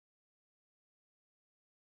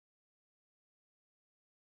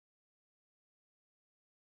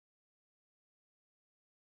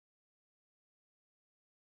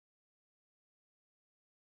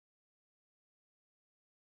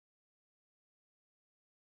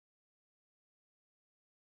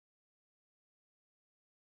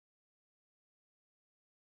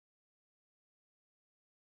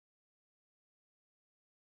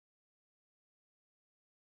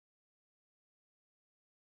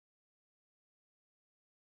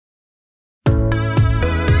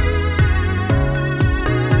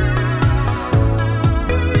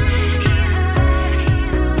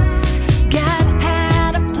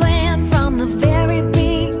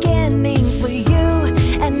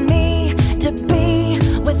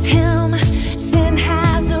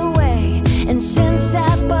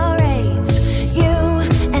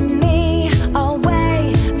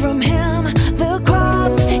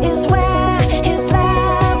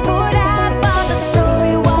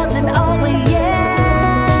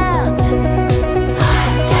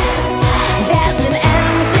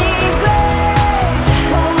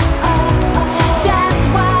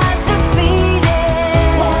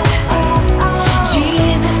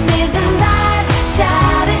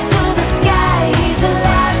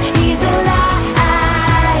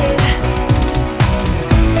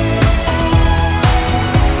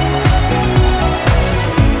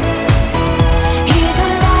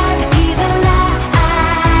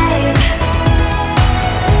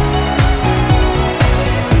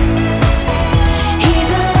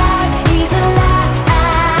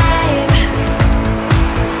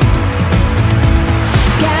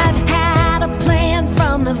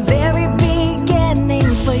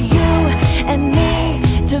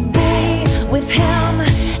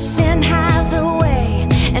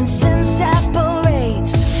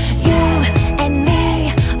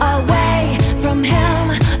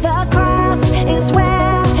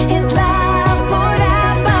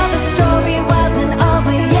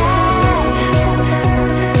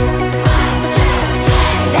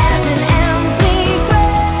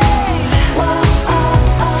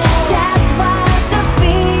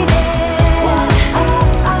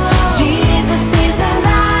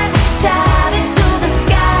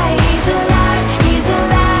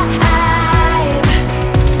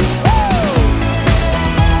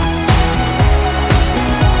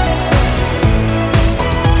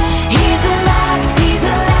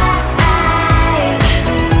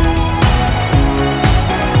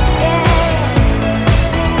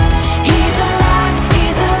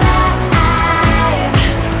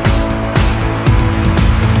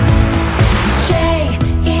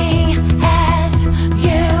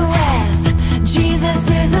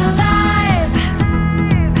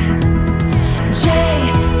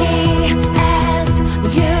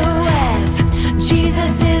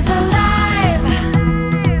is alive.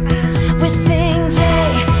 We sing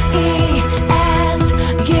J-E-S-U-S.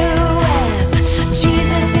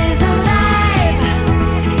 Jesus is alive.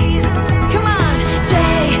 Come on,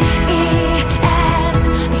 J-E-S-U-S.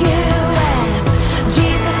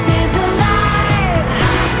 Jesus is alive.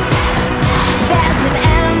 There's an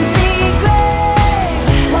empty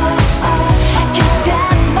grave, 'cause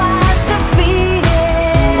death was defeated.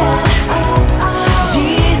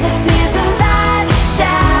 Jesus is alive.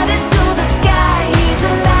 Shout it to the sky. He's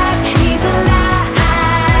alive. He's alive.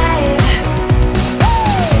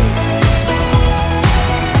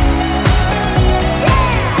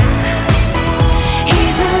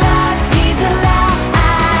 He's alive. He's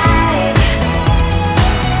alive.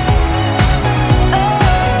 Oh,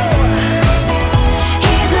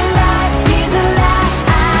 he's alive. He's alive.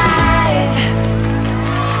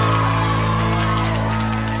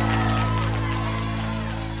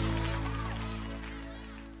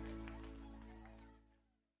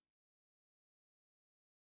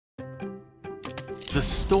 The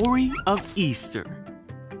story of Easter.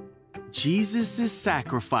 Jesus'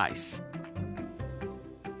 sacrifice.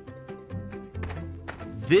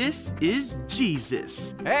 This is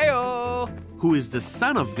Jesus, Heyo! who is the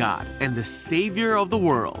Son of God and the Savior of the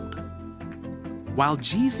world. While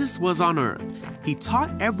Jesus was on earth, he taught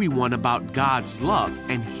everyone about God's love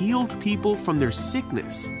and healed people from their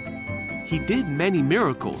sickness. He did many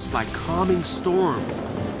miracles like calming storms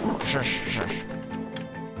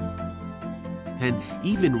and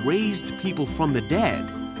even raised people from the dead.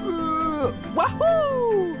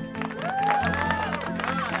 Wahoo!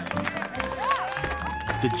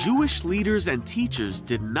 The Jewish leaders and teachers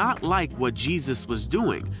did not like what Jesus was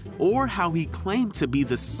doing or how he claimed to be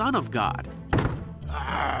the Son of God.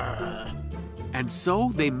 And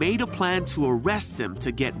so they made a plan to arrest him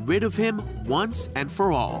to get rid of him once and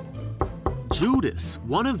for all. Judas,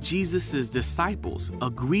 one of Jesus' disciples,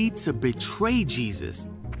 agreed to betray Jesus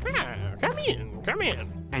Come in.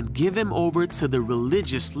 and give him over to the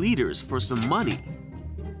religious leaders for some money.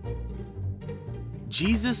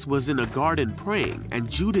 Jesus was in a garden praying, and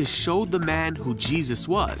Judas showed the man who Jesus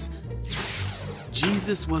was.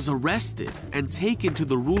 Jesus was arrested and taken to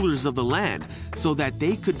the rulers of the land so that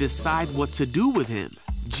they could decide what to do with him.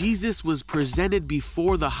 Jesus was presented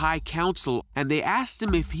before the high council, and they asked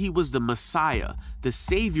him if he was the Messiah, the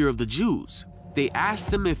Savior of the Jews. They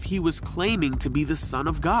asked him if he was claiming to be the Son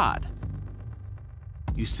of God.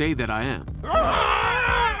 "You say that I am."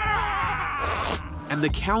 And the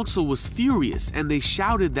council was furious, and they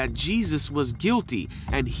shouted that Jesus was guilty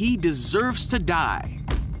and he deserves to die.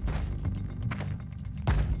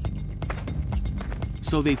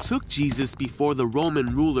 So they took Jesus before the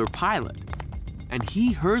Roman ruler Pilate, and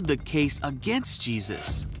he heard the case against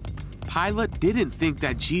Jesus. Pilate didn't think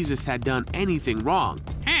that Jesus had done anything wrong.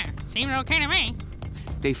 Seems okay to me.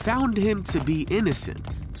 They found him to be innocent,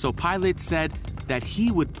 so Pilate said that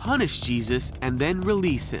he would punish Jesus and then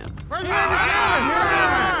release him. Oh,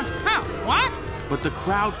 what? But the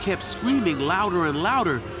crowd kept screaming louder and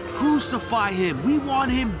louder, "Crucify him! We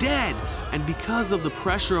want him dead!" And because of the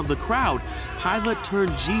pressure of the crowd, Pilate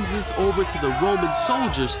turned Jesus over to the Roman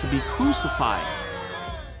soldiers to be crucified.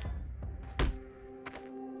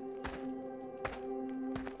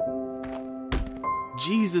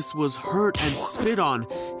 Jesus was hurt and spit on.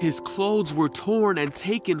 His clothes were torn and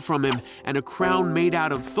taken from him, and a crown made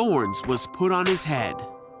out of thorns was put on his head.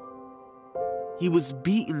 He was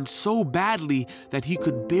beaten so badly that he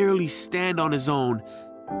could barely stand on his own.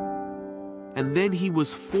 And then he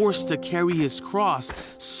was forced to carry his cross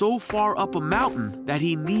so far up a mountain that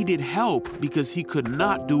he needed help because he could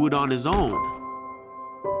not do it on his own.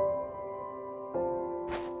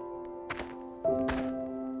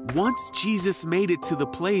 Once Jesus made it to the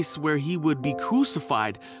place where he would be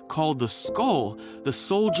crucified, called the Skull, the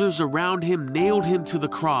soldiers around him nailed him to the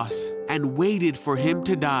cross and waited for him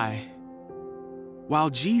to die. While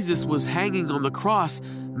Jesus was hanging on the cross,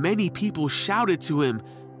 many people shouted to him,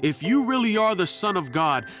 "If you really are the Son of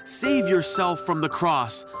God, save yourself from the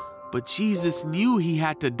cross." But Jesus knew he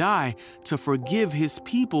had to die to forgive his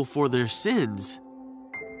people for their sins.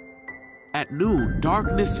 At noon,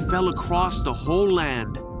 darkness fell across the whole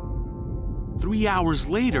land. 3 hours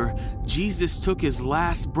later, Jesus took his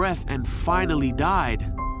last breath and finally died.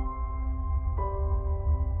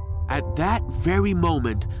 At that very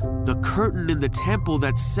moment, the curtain in the temple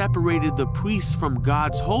that separated the priests from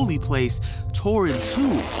God's holy place tore in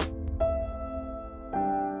two.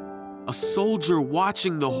 A soldier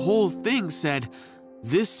watching the whole thing said,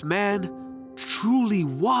 "This man truly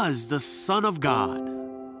was the Son of God."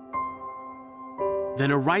 Then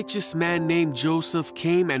a righteous man named Joseph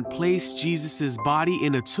came and placed Jesus' body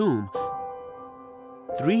in a tomb.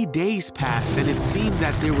 3 days passed, and it seemed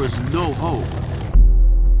that there was no hope.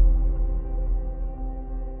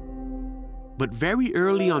 But very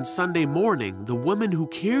early on Sunday morning, the woman who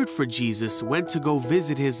cared for Jesus went to go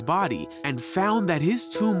visit his body and found that his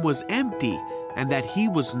tomb was empty and that he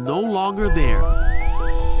was no longer there.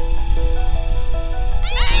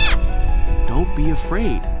 "Don't be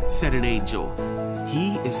afraid," said an angel.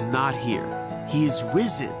 "He is not here. He is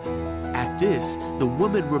risen." At this, the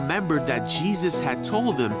woman remembered that Jesus had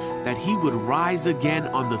told them that he would rise again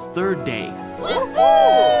on the 3rd day.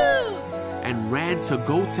 And ran to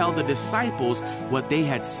go tell the disciples what they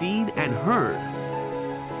had seen and heard.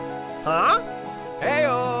 Huh?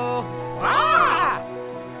 Hey-oh! Ah!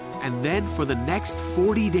 And then for the next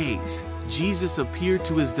 40 days, Jesus appeared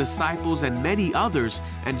to his disciples and many others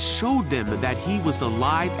and showed them that he was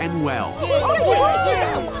alive and well.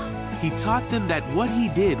 He taught them that what he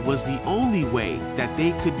did was the only way that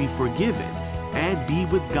they could be forgiven and be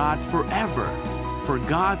with God forever. For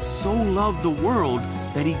God so loved the world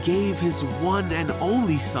that he gave his one and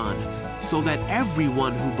only Son, so that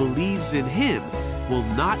everyone who believes in him will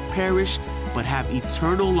not perish but have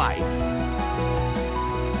eternal life.